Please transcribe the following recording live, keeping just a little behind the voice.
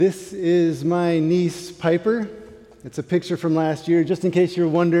This is my niece, Piper. It's a picture from last year. Just in case you're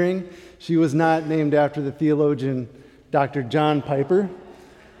wondering, she was not named after the theologian Dr. John Piper.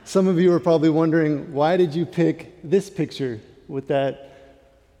 Some of you are probably wondering, why did you pick this picture with that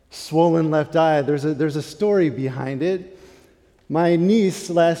swollen left eye? There's a story behind it. My niece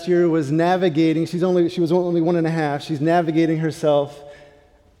last year was navigating, she was only 1.5. She's navigating herself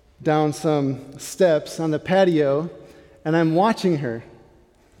down some steps on the patio, and I'm watching her.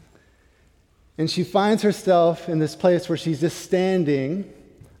 And she finds herself in this place where she's just standing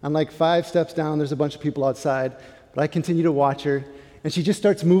on like 5 steps down. There's a bunch of people outside, but I continue to watch her, and she just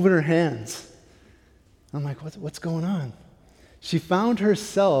starts moving her hands. I'm like, what's going on? She found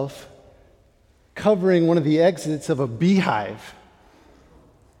herself covering one of the exits of a beehive.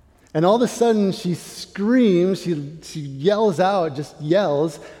 And all of a sudden, she screams, she yells out, just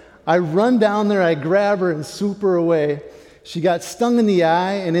yells. I run down there, I grab her and swoop her away. She got stung in the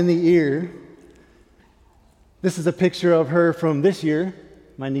eye and in the ear. This is a picture of her from this year,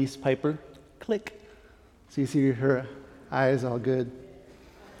 my niece Piper. Click. So you see her eyes all good.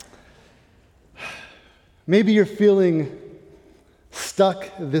 Maybe you're feeling stuck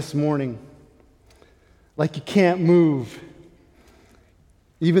this morning, like you can't move.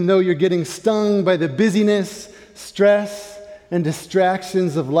 Even though you're getting stung by the busyness, stress, and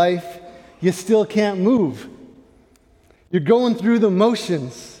distractions of life, you still can't move. You're going through the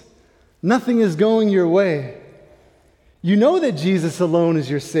motions. Nothing is going your way. You know that Jesus alone is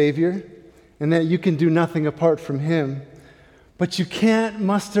your Savior and that you can do nothing apart from Him, but you can't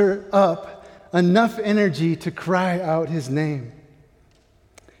muster up enough energy to cry out His name.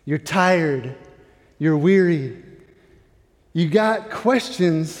 You're tired. You're weary. You got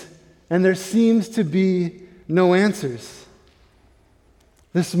questions, and there seems to be no answers.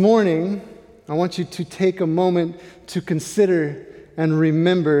 This morning, I want you to take a moment to consider and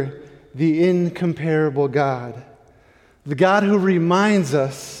remember the incomparable God. The God who reminds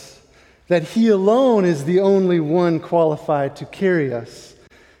us that He alone is the only one qualified to carry us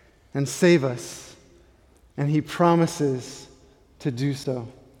and save us. And He promises to do so.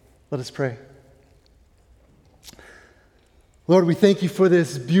 Let us pray. Lord, we thank You for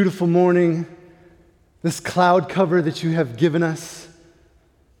this beautiful morning, this cloud cover that You have given us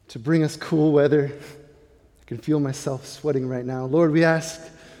to bring us cool weather. I can feel myself sweating right now. Lord, we ask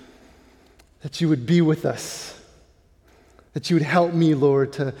that You would be with us, that You would help me,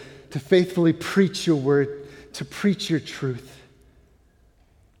 Lord, to faithfully preach Your word, to preach Your truth.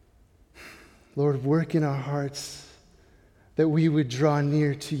 Lord, work in our hearts that we would draw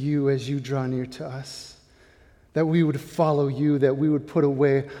near to You as You draw near to us, that we would follow You, that we would put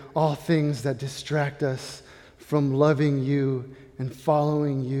away all things that distract us from loving You and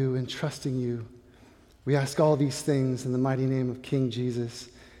following You and trusting You. We ask all these things in the mighty name of King Jesus.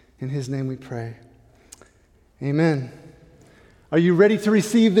 In His name we pray. Amen. Are you ready to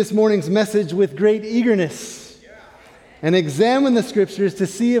receive this morning's message with great eagerness? Yeah. And examine the scriptures to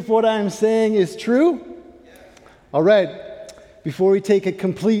see if what I'm saying is true? Yeah. All right. Before we take a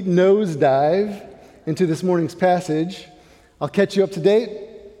complete nosedive into this morning's passage, I'll catch you up to date.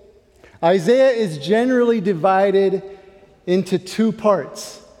 Isaiah is generally divided into 2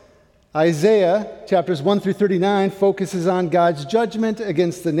 parts. Isaiah, chapters 1 through 39, focuses on God's judgment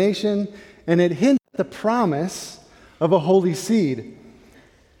against the nation, and it hints at the promise of a holy seed.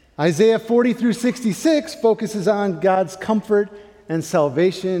 Isaiah 40 through 66 focuses on God's comfort and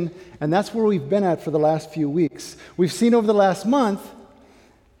salvation, and that's where we've been at for the last few weeks. We've seen over the last month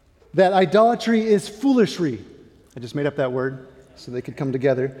that idolatry is foolery. I just made up that word so they could come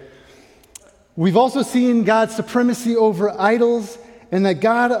together. We've also seen God's supremacy over idols and that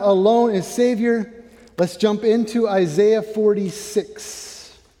God alone is Savior. Let's jump into Isaiah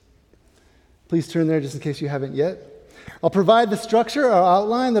 46. Please turn there just in case you haven't yet. I'll provide the structure or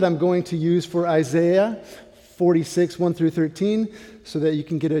outline that I'm going to use for Isaiah 46, 1 through 13, so that you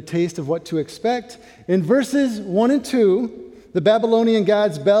can get a taste of what to expect. In verses 1 and 2, the Babylonian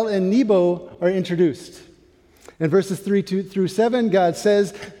gods Bel and Nebo are introduced. In verses 3 through 7, God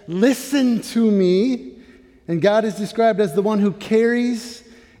says, "Listen to me." And God is described as the one who carries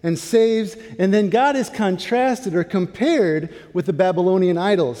and saves. And then God is contrasted or compared with the Babylonian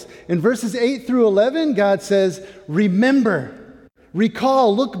idols. In verses 8 through 11, God says, "Remember,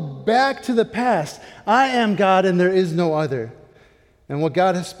 recall, look back to the past. I am God and there is no other. And what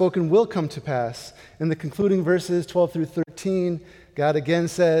God has spoken will come to pass." In the concluding verses 12 through 13, God again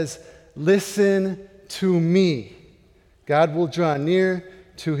says, "Listen to me." God will draw near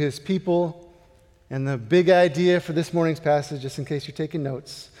to His people. And the big idea for this morning's passage, just in case you're taking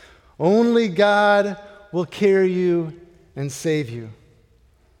notes, only God will carry you and save you.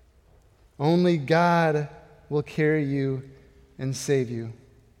 Only God will carry you and save you.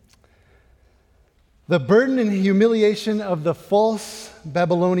 The burden and humiliation of the false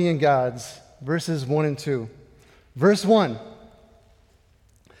Babylonian gods, verses 1 and 2. Verse 1,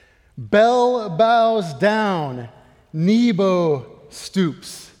 Bel bows down, Nebo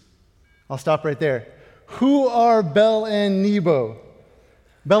stoops. I'll stop right there. Who are Bel and Nebo?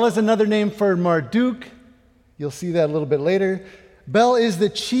 Bel is another name for Marduk. You'll see that a little bit later. Bel is the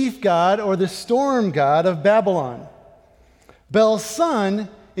chief god or the storm god of Babylon. Bel's son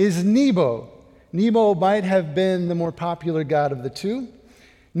is Nebo. Nebo might have been the more popular god of the two.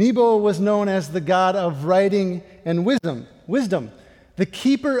 Nebo was known as the god of writing and wisdom, the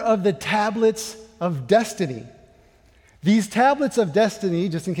keeper of the tablets of destiny. These tablets of destiny,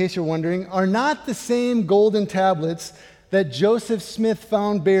 just in case you're wondering, are not the same golden tablets that Joseph Smith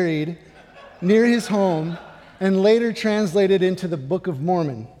found buried near his home and later translated into the Book of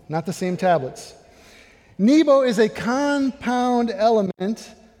Mormon. Not the same tablets. Nebo is a compound element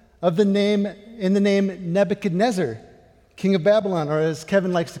of the name Nebuchadnezzar, king of Babylon, or as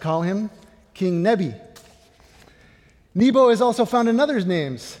Kevin likes to call him, King Nebi. Nebo is also found in others'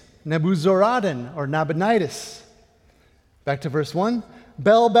 names, Nebuzaradan or Nabonidus. Back to verse 1.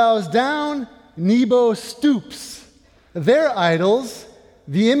 Bel bows down, Nebo stoops. Their idols,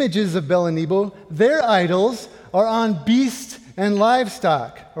 the images of Bel and Nebo, their idols are on beasts and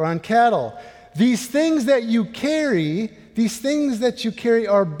livestock, or on cattle. These things that you carry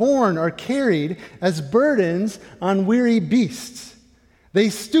are borne or carried as burdens on weary beasts. They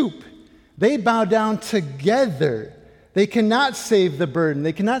stoop. They bow down together. They cannot save the burden.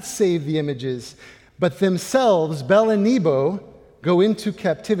 They cannot save the images. But themselves, Bel and Nebo, go into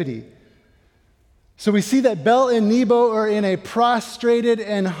captivity. So we see that Bel and Nebo are in a prostrated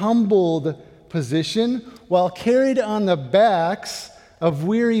and humbled position while carried on the backs of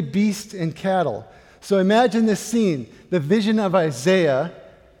weary beasts and cattle. So imagine this scene, the vision of Isaiah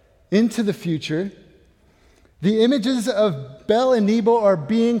into the future. The images of Bel and Nebo are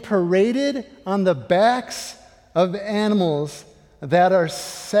being paraded on the backs of animals that are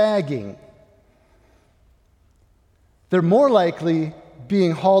sagging. They're more likely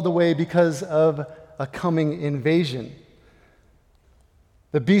being hauled away because of a coming invasion.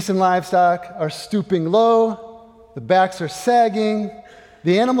 The beasts and livestock are stooping low, the backs are sagging,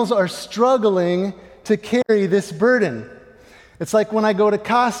 the animals are struggling to carry this burden. It's like when I go to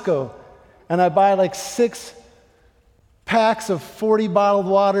Costco and I buy like 6 packs of 40 bottled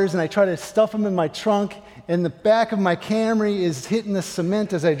waters and I try to stuff them in my trunk, and the back of my Camry is hitting the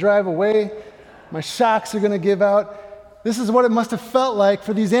cement as I drive away. My shocks are going to give out. This is what it must have felt like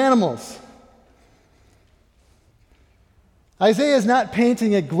for these animals. Isaiah is not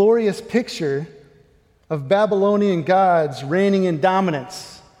painting a glorious picture of Babylonian gods reigning in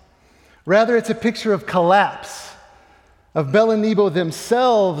dominance. Rather, it's a picture of collapse, of Bel and Nebo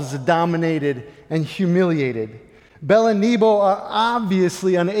themselves dominated and humiliated. Bel and Nebo are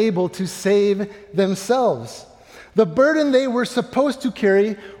obviously unable to save themselves. The burden they were supposed to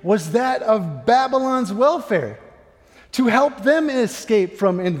carry was that of Babylon's welfare, to help them escape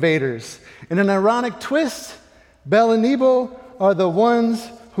from invaders. In an ironic twist, Bel and Nebo are the ones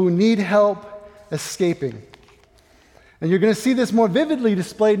who need help escaping. And you're going to see this more vividly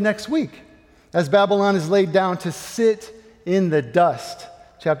displayed next week as Babylon is laid down to sit in the dust.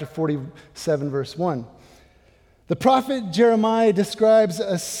 Chapter 47, verse 1. The prophet Jeremiah describes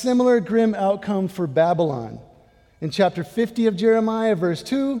a similar grim outcome for Babylon. In chapter 50 of Jeremiah, verse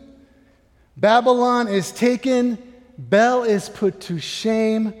 2, Babylon is taken, Bel is put to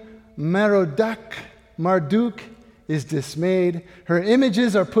shame, Marduk is dismayed. Her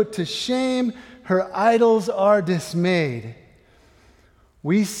images are put to shame, her idols are dismayed.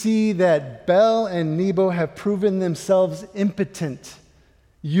 We see that Bel and Nebo have proven themselves impotent,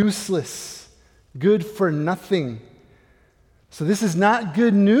 useless, good for nothing. So this is not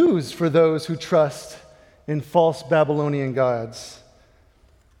good news for those who trust in false Babylonian gods.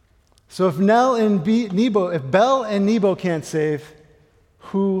 So if Bel and Nebo can't save,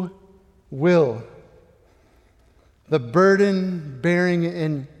 who will? The burden-bearing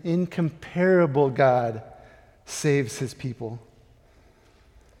and incomparable God saves his people.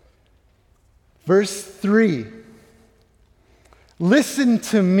 Verse 3, listen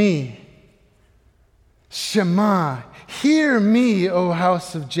to me, Shema, hear me, O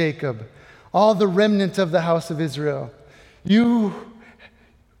house of Jacob, all the remnant of the house of Israel, you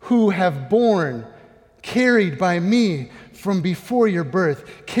who have borne, carried by me from before your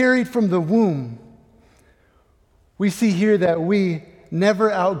birth, carried from the womb. We see here that we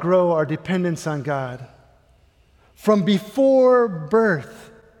never outgrow our dependence on God. From before birth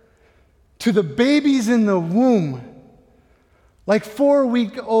to the babies in the womb, like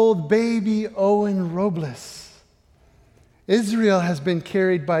 4-week-old baby Owen Robles. Israel has been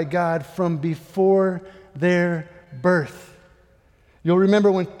carried by God from before their birth. You'll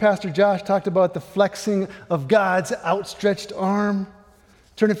remember when Pastor Josh talked about the flexing of God's outstretched arm.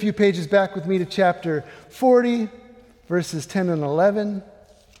 Turn a few pages back with me to chapter 40, verses 10 and 11.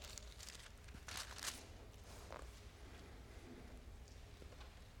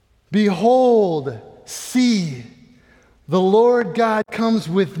 Behold, see, the Lord God comes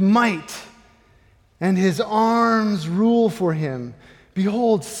with might, and his arms rule for him.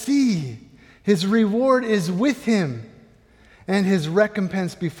 Behold, see, his reward is with him, and his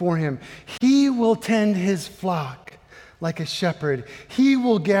recompense before him. He will tend his flock like a shepherd. He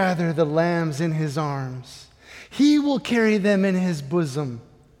will gather the lambs in his arms. He will carry them in his bosom,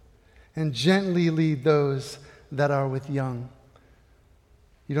 and gently lead those that are with young.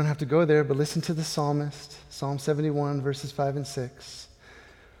 You don't have to go there, but listen to the psalmist, Psalm 71, verses 5 and 6.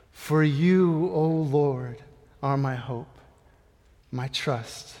 For you, O Lord, are my hope, my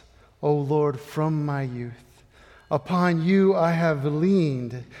trust, O Lord, from my youth. Upon you I have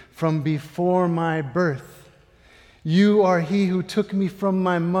leaned from before my birth. You are he who took me from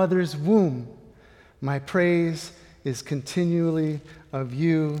my mother's womb. My praise is continually of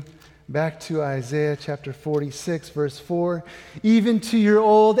you. Back to Isaiah chapter 46, verse 4. Even to your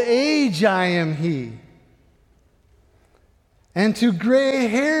old age I am he, and to gray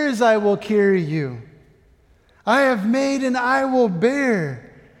hairs I will carry you. I have made and I will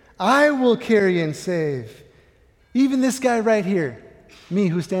bear. I will carry and save. Even this guy right here, me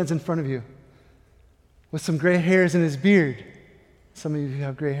who stands in front of you, with some gray hairs in his beard. Some of you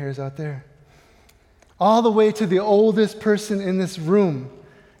have gray hairs out there. All the way to the oldest person in this room.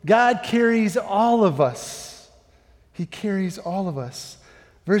 God carries all of us. He carries all of us.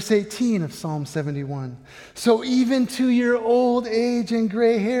 Verse 18 of Psalm 71. So even to your old age and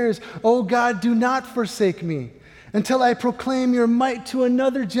gray hairs, O God, do not forsake me until I proclaim your might to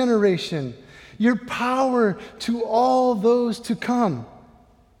another generation, your power to all those to come.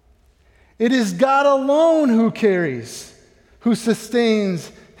 It is God alone who carries, who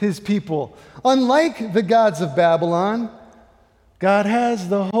sustains his people. Unlike the gods of Babylon, God has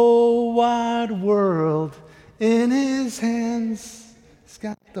the whole wide world in his hands. He's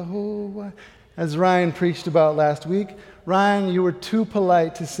got the whole wide... As Ryan preached about last week, Ryan, you were too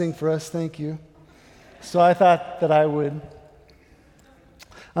polite to sing for us. Thank you. So I thought that I would.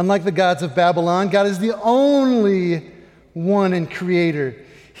 Unlike the gods of Babylon, God is the only one and creator.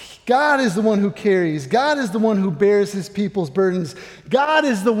 God is the one who carries. God is the one who bears his people's burdens. God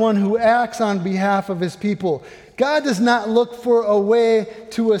is the one who acts on behalf of his people. God does not look for a way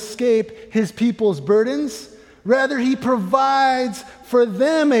to escape his people's burdens. Rather, he provides for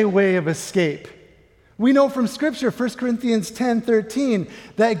them a way of escape. We know from Scripture, 1 Corinthians 10:13,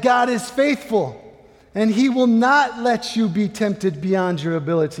 that God is faithful, and he will not let you be tempted beyond your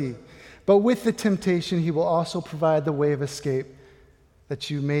ability. But with the temptation, he will also provide the way of escape, that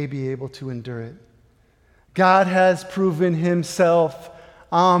you may be able to endure it. God has proven himself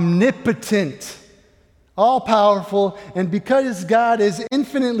omnipotent, all-powerful, and because God is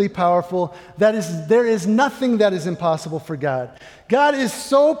infinitely powerful, there is nothing that is impossible for God. God is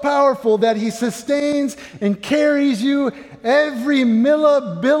so powerful that he sustains and carries you every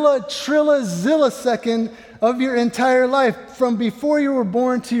millisecond of your entire life, from before you were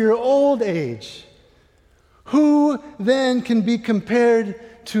born to your old age. Who then can be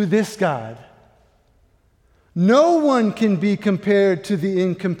compared to this God? No one can be compared to the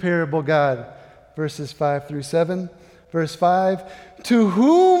incomparable God. Verses 5 through 7. Verse 5, to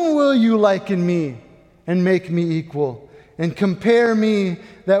whom will you liken me and make me equal and compare me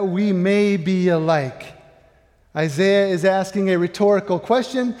that we may be alike? Isaiah is asking a rhetorical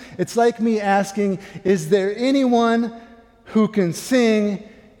question. It's like me asking, is there anyone who can sing,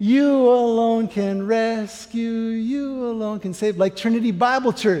 you alone can rescue, you alone can save, like Trinity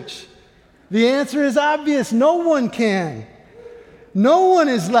Bible Church? The answer is obvious. No one can. No one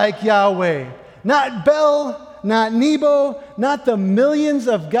is like Yahweh. Not Bel, not Nebo, not the millions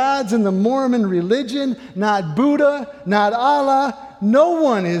of gods in the Mormon religion, not Buddha, not Allah. No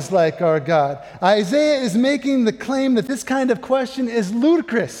one is like our God. Isaiah is making the claim that this kind of question is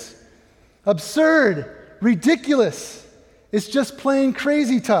ludicrous, absurd, ridiculous. It's just plain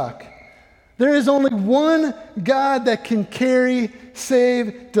crazy talk. There is only one God that can carry,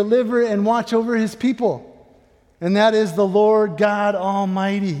 save, deliver, and watch over his people, and that is the Lord God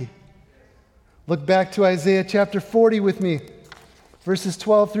Almighty. Look back to Isaiah chapter 40 with me, verses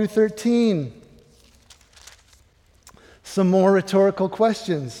 12 through 13. Some more rhetorical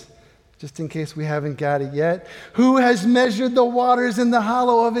questions. just in case we haven't got it yet. Who has measured the waters in the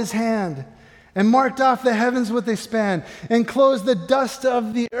hollow of his hand, and marked off the heavens with a span, and closed the dust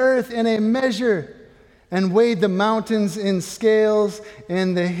of the earth in a measure, and weighed the mountains in scales,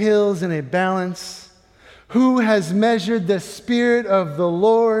 and the hills in a balance? Who has measured the Spirit of the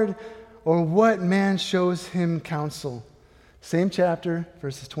Lord, or what man shows him counsel? Same chapter,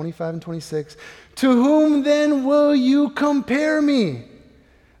 verses 25 and 26. To whom then will you compare me,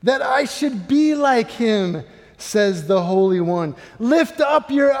 that I should be like him, says the Holy One. Lift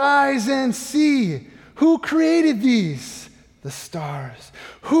up your eyes and see. Who created these? The stars.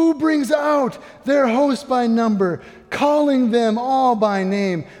 Who brings out their host by number, calling them all by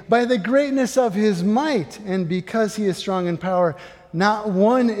name, by the greatness of his might, and because he is strong in power, not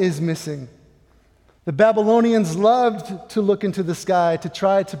one is missing. The Babylonians loved to look into the sky to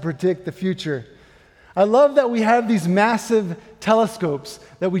try to predict the future. I love that we have these massive telescopes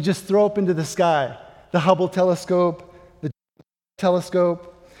that we just throw up into the sky. The Hubble telescope, the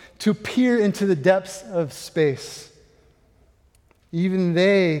telescope, to peer into the depths of space. Even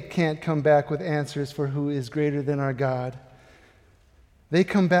they can't come back with answers for who is greater than our God. They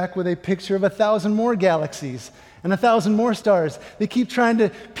come back with a picture of 1,000 more galaxies and 1,000 more stars. They keep trying to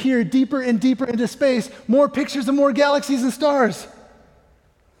peer deeper and deeper into space, more pictures of more galaxies and stars.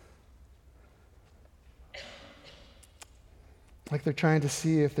 Like they're trying to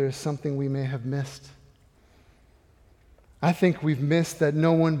see if there's something we may have missed. I think we've missed that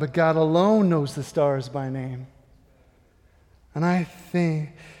no one but God alone knows the stars by name. And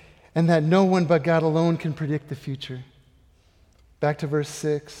that no one but God alone can predict the future. Back to verse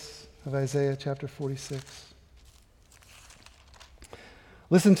 6 of Isaiah chapter 46.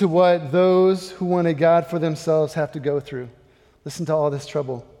 Listen to what those who want a God for themselves have to go through. Listen to all this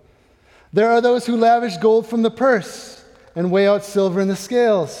trouble. There are those who lavish gold from the purse and weigh out silver in the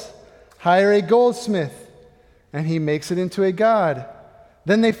scales. Hire a goldsmith, and he makes it into a god.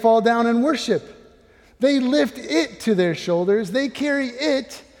 Then they fall down and worship. They lift it to their shoulders. They carry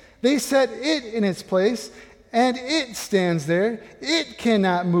it. They set it in its place, and it stands there. It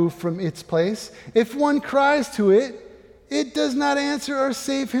cannot move from its place. If one cries to it, it does not answer or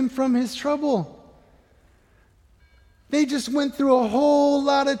save him from his trouble. They just went through a whole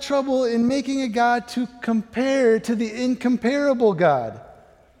lot of trouble in making a God to compare to the incomparable God.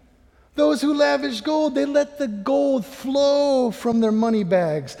 Those who lavish gold, they let the gold flow from their money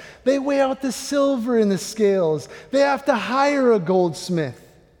bags. They weigh out the silver in the scales. They have to hire a goldsmith.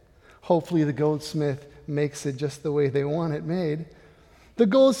 Hopefully the goldsmith makes it just the way they want it made. The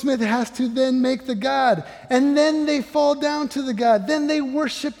goldsmith has to then make the god, and then they fall down to the god. Then they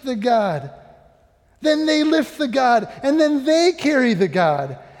worship the god. Then they lift the god, and then they carry the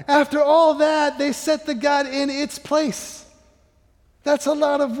god. After all that, they set the god in its place. That's a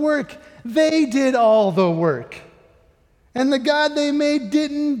lot of work. They did all the work. And the God they made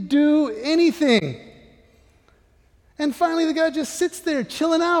didn't do anything. And finally, the God just sits there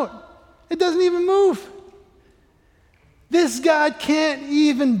chilling out. It doesn't even move. This God can't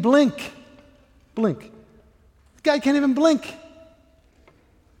even blink. Blink. God can't even blink.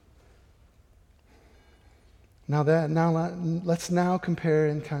 Now let's now compare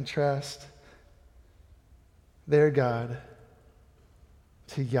and contrast their God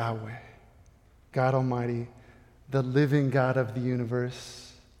to Yahweh, God Almighty, the living God of the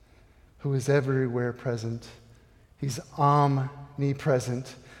universe, who is everywhere present. He's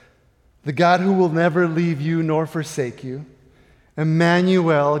omnipresent. The God who will never leave you nor forsake you.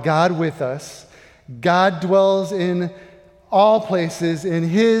 Emmanuel, God with us. God dwells in all places in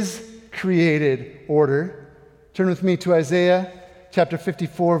his created order. Turn with me to Isaiah chapter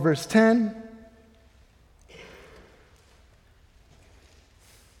 54, verse 10.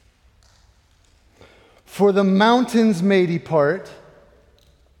 For the mountains may depart,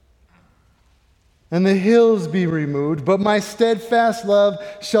 and the hills be removed, but my steadfast love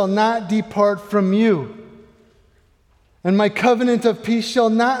shall not depart from you, and my covenant of peace shall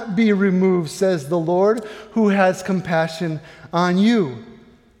not be removed, says the Lord, who has compassion on you.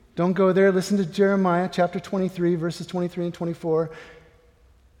 Don't go there. Listen to Jeremiah chapter 23, verses 23 and 24.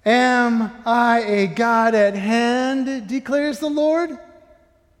 Am I a God at hand, declares the Lord,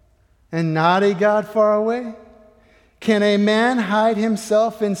 and not a God far away? Can a man hide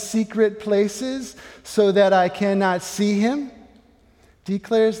himself in secret places so that I cannot see him?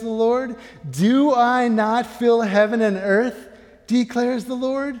 Declares the Lord. Do I not fill heaven and earth? Declares the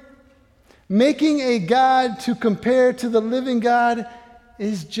Lord. Making a God to compare to the living God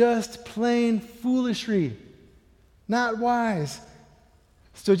is just plain foolishry, not wise.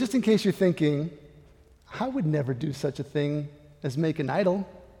 So just in case you're thinking, I would never do such a thing as make an idol.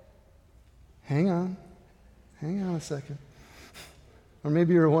 Hang on a second. Or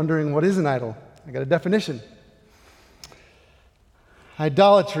maybe you're wondering, what is an idol? I got a definition.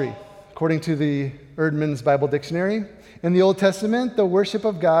 Idolatry, according to the Erdman's Bible Dictionary. In the Old Testament, the worship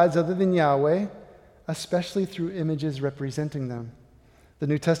of gods other than Yahweh, especially through images representing them. The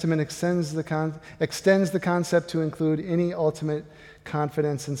New Testament extends the concept to include any ultimate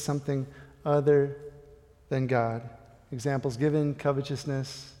confidence in something other than God. Examples given: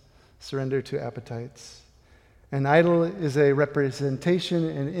 covetousness, surrender to appetites. An idol is a representation,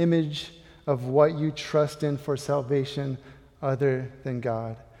 an image of what you trust in for salvation other than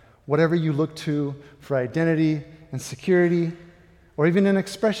God. Whatever you look to for identity and security, or even an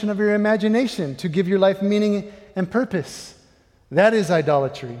expression of your imagination to give your life meaning and purpose. That is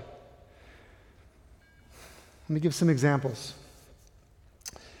idolatry. Let me give some examples.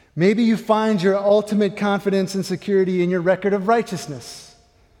 Maybe you find your ultimate confidence and security in your record of righteousness,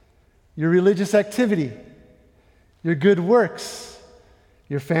 your religious activity, your good works,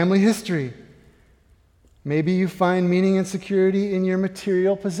 your family history. Maybe you find meaning and security in your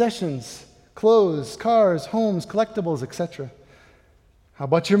material possessions, clothes, cars, homes, collectibles, etc. How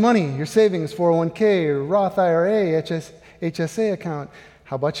about your money, your savings, 401k, or Roth IRA, HSA account?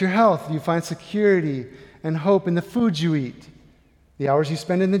 How about your health? Do you find security and hope in the food you eat, the hours you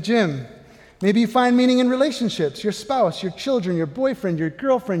spend in the gym? Maybe you find meaning in relationships, your spouse, your children, your boyfriend, your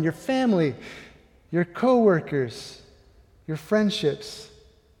girlfriend, your family, your coworkers, your friendships.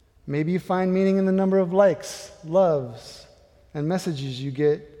 Maybe you find meaning in the number of likes, loves, and messages you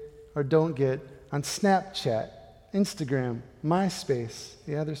get or don't get on Snapchat, Instagram, MySpace.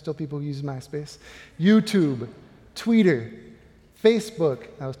 Yeah, there's still people who use MySpace. YouTube, Twitter, Facebook.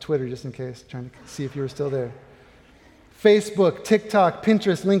 That was Twitter, just in case, trying to see if you were still there. Facebook, TikTok,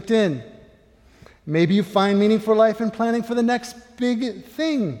 Pinterest, LinkedIn. Maybe you find meaning for life in planning for the next big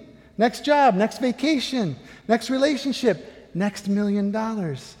thing, next job, next vacation, next relationship, next $1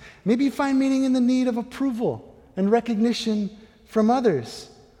 million. Maybe you find meaning in the need of approval and recognition from others.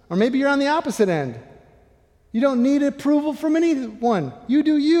 Or maybe you're on the opposite end. You don't need approval from anyone. You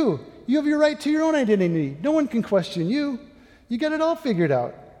do you. You have your right to your own identity. No one can question you. You got it all figured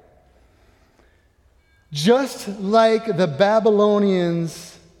out. Just like the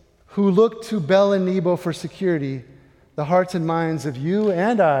Babylonians who looked to Bel and Nebo for security, the hearts and minds of you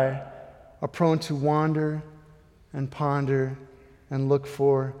and I are prone to wander and ponder and look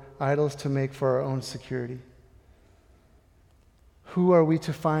for idols to make for our own security. Who are we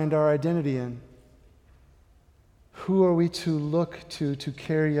to find our identity in? Who are we to look to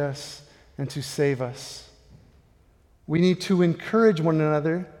carry us and to save us? We need to encourage one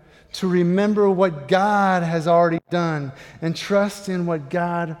another to remember what God has already done and trust in what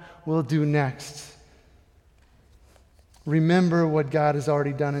God will do next. Remember what God has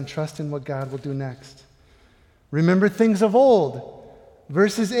already done and trust in what God will do next. Remember things of old,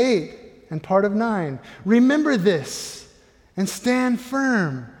 verses 8 and part of 9. Remember this and stand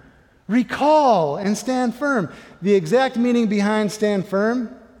firm. Recall and stand firm. The exact meaning behind stand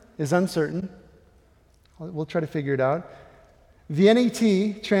firm is uncertain. We'll try to figure it out. The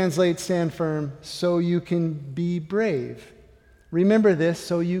NET translates stand firm so you can be brave. Remember this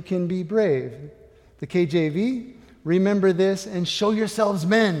so you can be brave. The KJV, remember this and show yourselves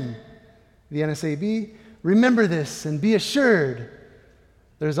men. The NSAB, remember this and be assured.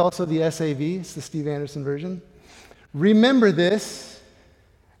 There's also the SAV, it's the Steve Anderson version. Remember this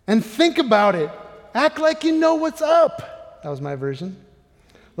and think about it. Act like you know what's up. That was my version.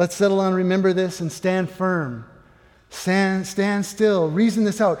 Let's settle on remember this and stand firm. Stand still. Reason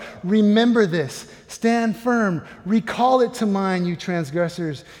this out. Remember this. Stand firm. Recall it to mind, you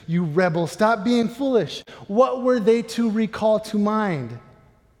transgressors, you rebels. Stop being foolish. What were they to recall to mind?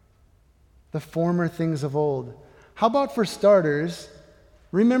 The former things of old. How about for starters,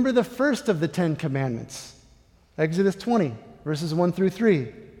 remember the first of the 10 commandments. Exodus 20, verses 1 through 3.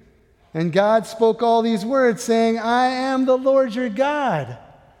 And God spoke all these words, saying, I am the Lord your God,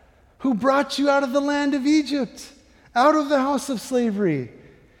 who brought you out of the land of Egypt, out of the house of slavery.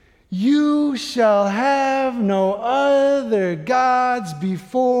 You shall have no other gods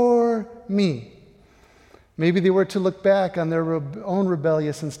before me. Maybe they were to look back on their own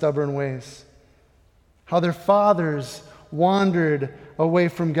rebellious and stubborn ways, how their fathers wandered away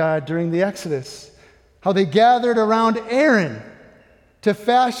from God during the Exodus, how they gathered around Aaron to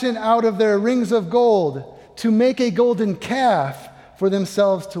fashion out of their rings of gold, to make a golden calf for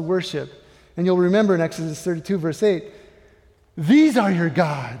themselves to worship. And you'll remember in Exodus 32, verse 8, these are your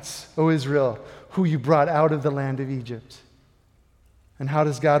gods, O Israel, who you brought out of the land of Egypt. And how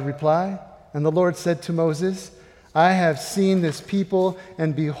does God reply? And the Lord said to Moses, I have seen this people,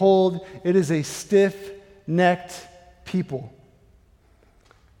 and behold, it is a stiff-necked people.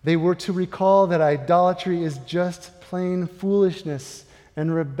 They were to recall that idolatry is just plain foolishness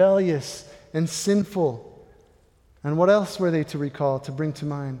and rebellious and sinful. And what else were they to recall, to bring to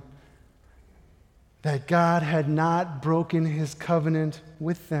mind? That God had not broken his covenant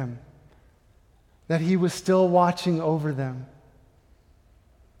with them, that he was still watching over them,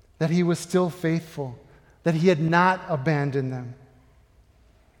 that he was still faithful, that he had not abandoned them.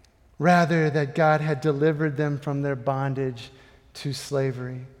 Rather, that God had delivered them from their bondage to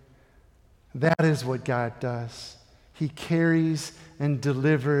slavery. That is what God does. He carries and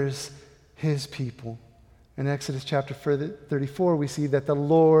delivers his people. In Exodus chapter 34, we see that the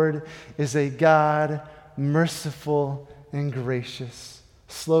Lord is a God merciful and gracious,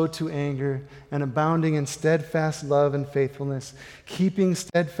 slow to anger, and abounding in steadfast love and faithfulness, keeping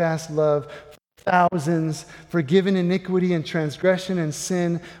steadfast love for thousands, forgiven iniquity and transgression and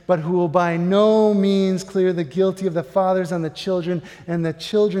sin, but who will by no means clear the guilty of the fathers on the children and the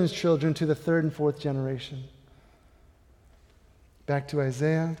children's children to the third and fourth generation. Back to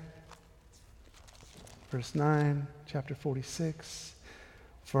Isaiah. Verse 9, chapter 46.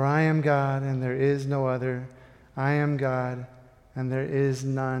 For I am God, and there is no other. I am God, and there is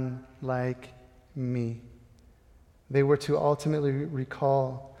none like me. They were to ultimately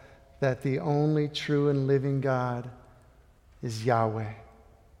recall that the only true and living God is Yahweh.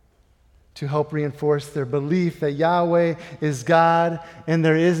 To help reinforce their belief that Yahweh is God and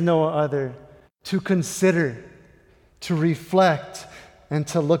there is no other. To consider, to reflect, and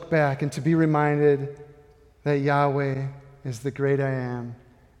to look back, and to be reminded that Yahweh is the great I am,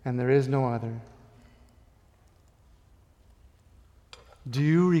 and there is no other. Do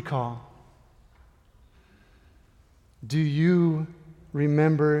you recall? Do you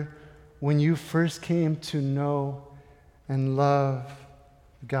remember when you first came to know and love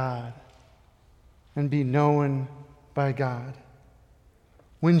God and be known by God?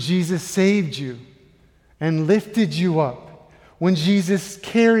 When Jesus saved you and lifted you up, when Jesus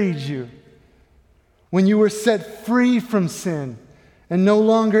carried you, when you were set free from sin and no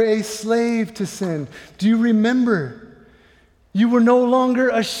longer a slave to sin. Do you remember? You were no longer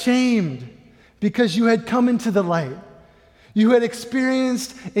ashamed because you had come into the light. You had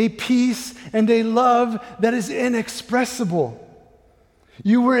experienced a peace and a love that is inexpressible.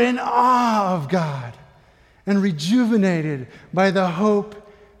 You were in awe of God and rejuvenated by the hope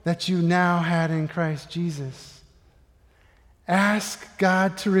that you now had in Christ Jesus. Ask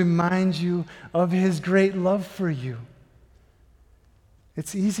God to remind you of his great love for you.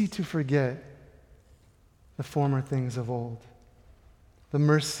 It's easy to forget the former things of old, the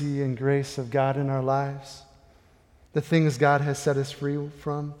mercy and grace of God in our lives, the things God has set us free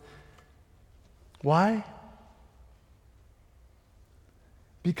from. Why?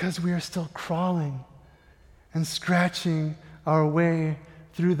 Because we are still crawling and scratching our way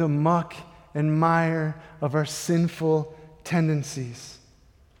through the muck and mire of our sinful tendencies.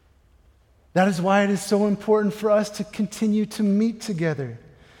 That is why it is so important for us to continue to meet together,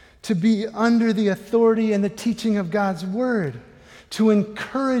 to be under the authority and the teaching of God's Word, to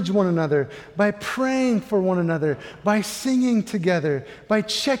encourage one another by praying for one another, by singing together, by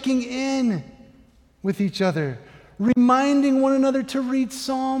checking in with each other, reminding one another to read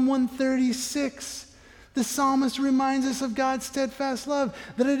Psalm 136. The psalmist reminds us of God's steadfast love,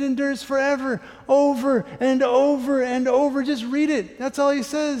 that it endures forever, over and over and over. Just read it. That's all he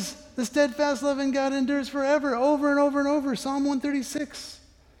says. The steadfast love in God endures forever, over and over and over. Psalm 136.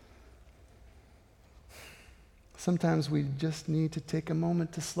 Sometimes we just need to take a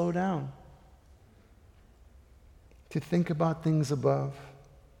moment to slow down, to think about things above,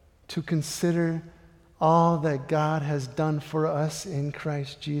 to consider all that God has done for us in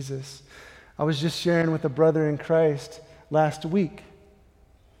Christ Jesus. I was just sharing with a brother in Christ last week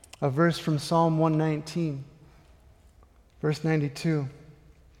a verse from Psalm 119, verse 92.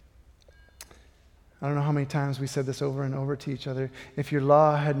 I don't know how many times we said this over and over to each other. If your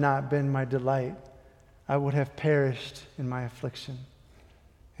law had not been my delight, I would have perished in my affliction.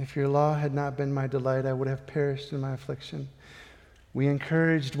 If your law had not been my delight, I would have perished in my affliction. We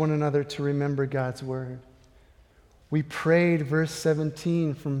encouraged one another to remember God's word. We prayed verse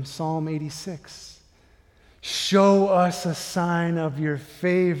 17 from Psalm 86. Show us a sign of your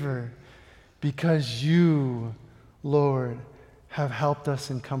favor because you, Lord, have helped us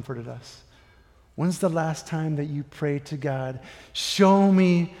and comforted us. When's the last time that you prayed to God, show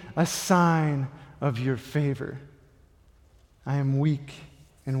me a sign of your favor? I am weak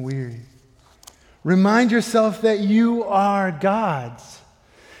and weary. Remind yourself that you are God's.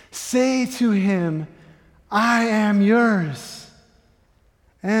 Say to him, I am yours,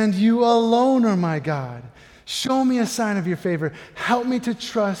 and you alone are my God. Show me a sign of your favor. Help me to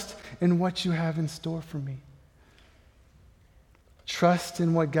trust in what you have in store for me. Trust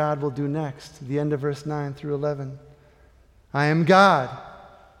in what God will do next. The end of verse 9 through 11. I am God,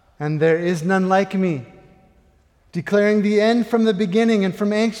 and there is none like me, declaring the end from the beginning and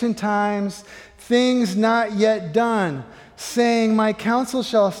from ancient times, things not yet done, saying, my counsel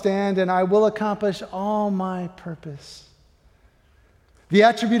shall stand, and I will accomplish all my purpose. The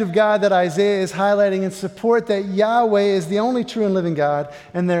attribute of God that Isaiah is highlighting in support that Yahweh is the only true and living God,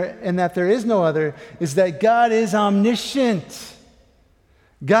 and that there is no other, is that God is omniscient.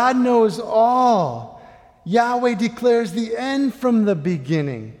 God knows all. Yahweh declares the end from the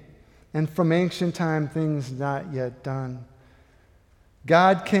beginning, and from ancient time things not yet done.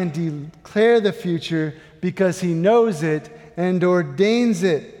 God can declare the future because he knows it and ordains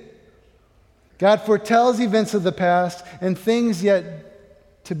it. God foretells events of the past and things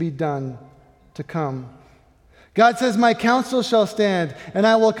yet to be done, to come. God says, my counsel shall stand, and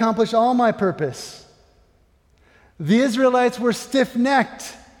I will accomplish all my purpose. The Israelites were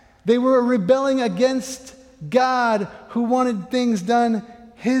stiff-necked. They were rebelling against God, who wanted things done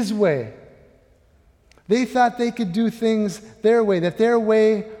his way. They thought they could do things their way, that their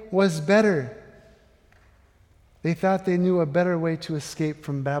way was better. They thought they knew a better way to escape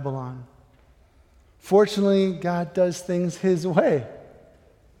from Babylon. Fortunately, God does things his way,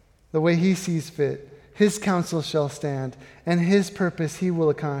 the way he sees fit. His counsel shall stand, and his purpose he will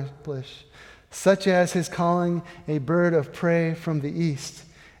accomplish, such as his calling a bird of prey from the east,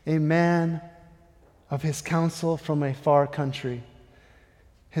 a man of his counsel from a far country,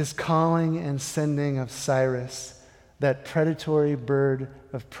 his calling and sending of Cyrus, that predatory bird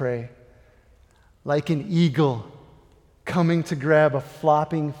of prey, like an eagle coming to grab a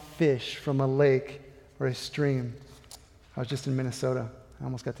flopping fish from a lake or a stream. I was just in Minnesota. I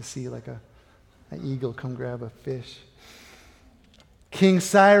almost got to see like an eagle come grab a fish. King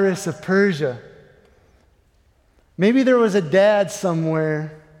Cyrus of Persia. Maybe there was a dad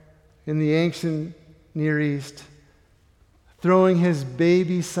somewhere in the ancient Near East throwing his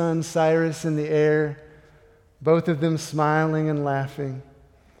baby son Cyrus in the air, both of them smiling and laughing,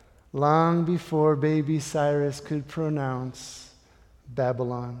 long before baby Cyrus could pronounce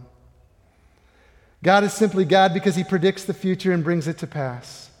Babylon. God is simply God because he predicts the future and brings it to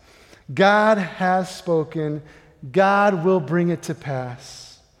pass. God has spoken. God will bring it to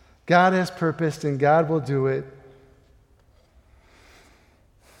pass. God has purposed, and God will do it.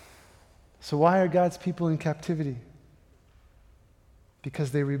 So why are God's people in captivity?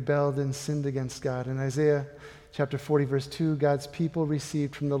 Because they rebelled and sinned against God. In Isaiah chapter 40, verse 2, God's people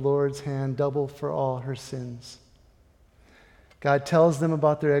received from the Lord's hand double for all her sins. God tells them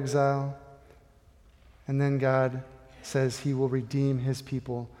about their exile, and then God says he will redeem his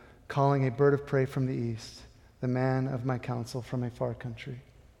people, calling a bird of prey from the east, the man of my counsel from a far country.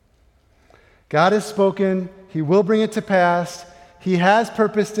 God has spoken. He will bring it to pass. He has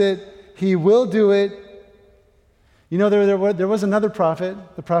purposed it. He will do it. You know, there was another prophet,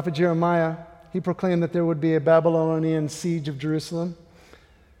 the prophet Jeremiah. He proclaimed that there would be a Babylonian siege of Jerusalem.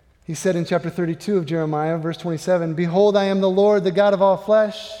 He said in chapter 32 of Jeremiah, verse 27, behold, I am the Lord, the God of all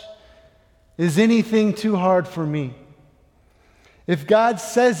flesh. Is anything too hard for me? If God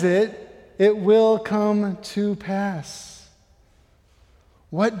says it, it will come to pass.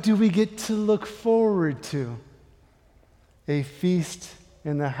 What do we get to look forward to? A feast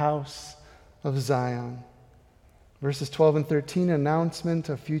in the house of Zion. Verses 12 and 13, announcement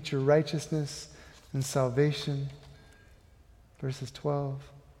of future righteousness and salvation. Verses 12.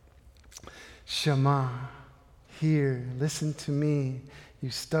 Shema, hear, listen to me,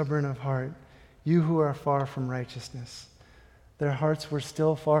 you stubborn of heart, you who are far from righteousness. Their hearts were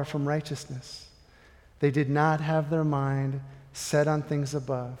still far from righteousness. They did not have their mind set on things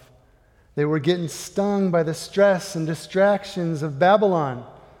above. They were getting stung by the stress and distractions of Babylon.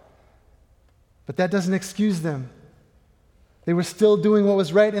 But that doesn't excuse them. They were still doing what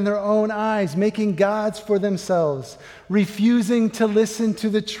was right in their own eyes, making gods for themselves, refusing to listen to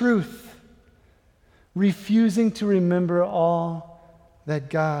the truth, refusing to remember all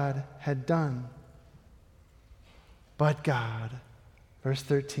that God had done. But God, verse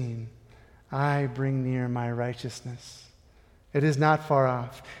 13, I bring near my righteousness. It is not far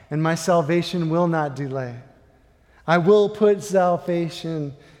off, and my salvation will not delay. I will put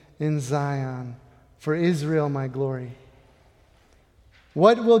salvation in Zion, for Israel my glory.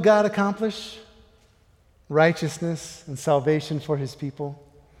 What will God accomplish? Righteousness and salvation for his people,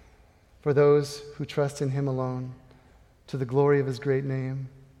 for those who trust in him alone, to the glory of his great name,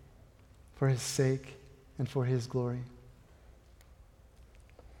 for his sake and for His glory.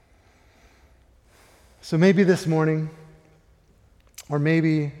 So maybe this morning, or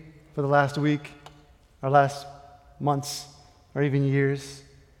maybe for the last week, or last months, or even years,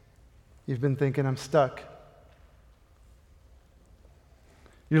 you've been thinking, I'm stuck.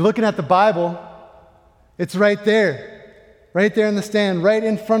 You're looking at the Bible. It's right there in the stand, right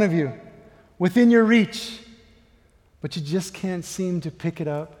in front of you, within your reach. But you just can't seem to pick it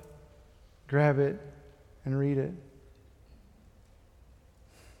up, grab it, and read it.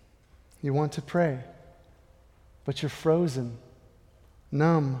 You want to pray, but you're frozen,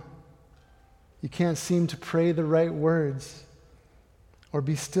 numb. You can't seem to pray the right words or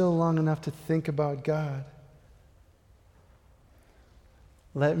be still long enough to think about God.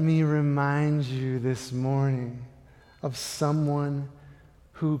 Let me remind you this morning of someone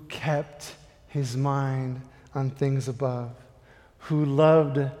who kept his mind on things above, who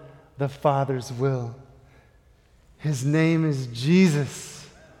loved the Father's will. His name is Jesus.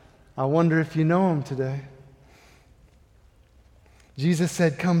 I wonder if you know him today. Jesus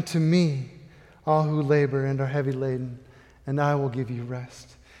said, "Come to me, all who labor and are heavy laden, and I will give you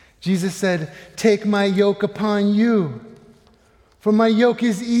rest." Jesus said, "Take my yoke upon you, for my yoke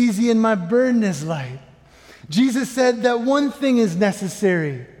is easy and my burden is light." Jesus said that one thing is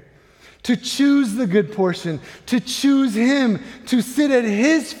necessary: to choose the good portion, to choose Him, to sit at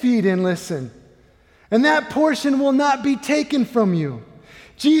His feet and listen. And that portion will not be taken from you.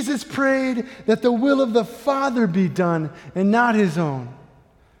 Jesus prayed that the will of the Father be done and not His own.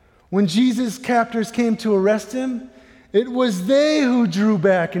 When Jesus' captors came to arrest Him, it was they who drew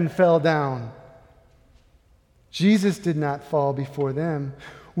back and fell down. Jesus did not fall before them.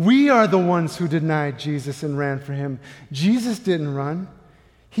 We are the ones who denied Jesus and ran for Him. Jesus didn't run.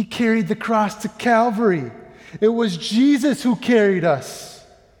 He carried the cross to Calvary. It was Jesus who carried us,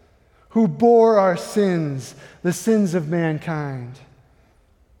 who bore our sins, the sins of mankind.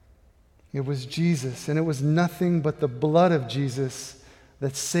 It was Jesus, and it was nothing but the blood of Jesus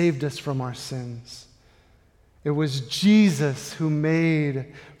that saved us from our sins. It was Jesus who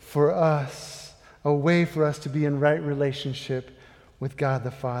made for us a way for us to be in right relationship with God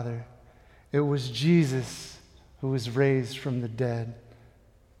the Father. It was Jesus who was raised from the dead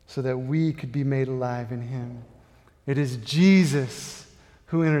so that we could be made alive in Him. It is Jesus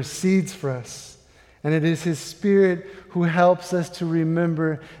who intercedes for us, and it is His Spirit who helps us to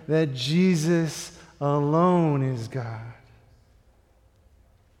remember that Jesus alone is God.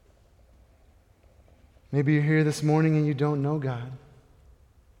 Maybe you're here this morning and you don't know God.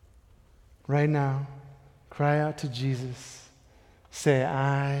 Right now, cry out to Jesus. Say,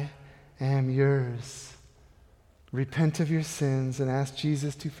 "I am yours." Repent of your sins and ask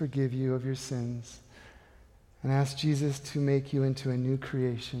Jesus to forgive you of your sins. And ask Jesus to make you into a new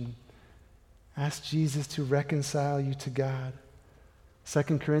creation. Ask Jesus to reconcile you to God.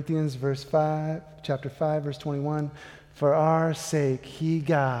 2 Corinthians chapter 5, verse 21, "For our sake, He,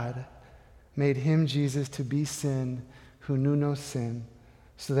 God, made Him, Jesus, to be sin who knew no sin,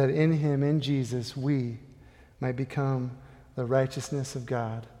 so that in Him, in Jesus, we might become the righteousness of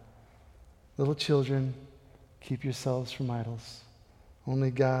God." Little children, keep yourselves from idols.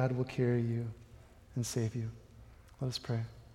 Only God will carry you and save you. Let us pray.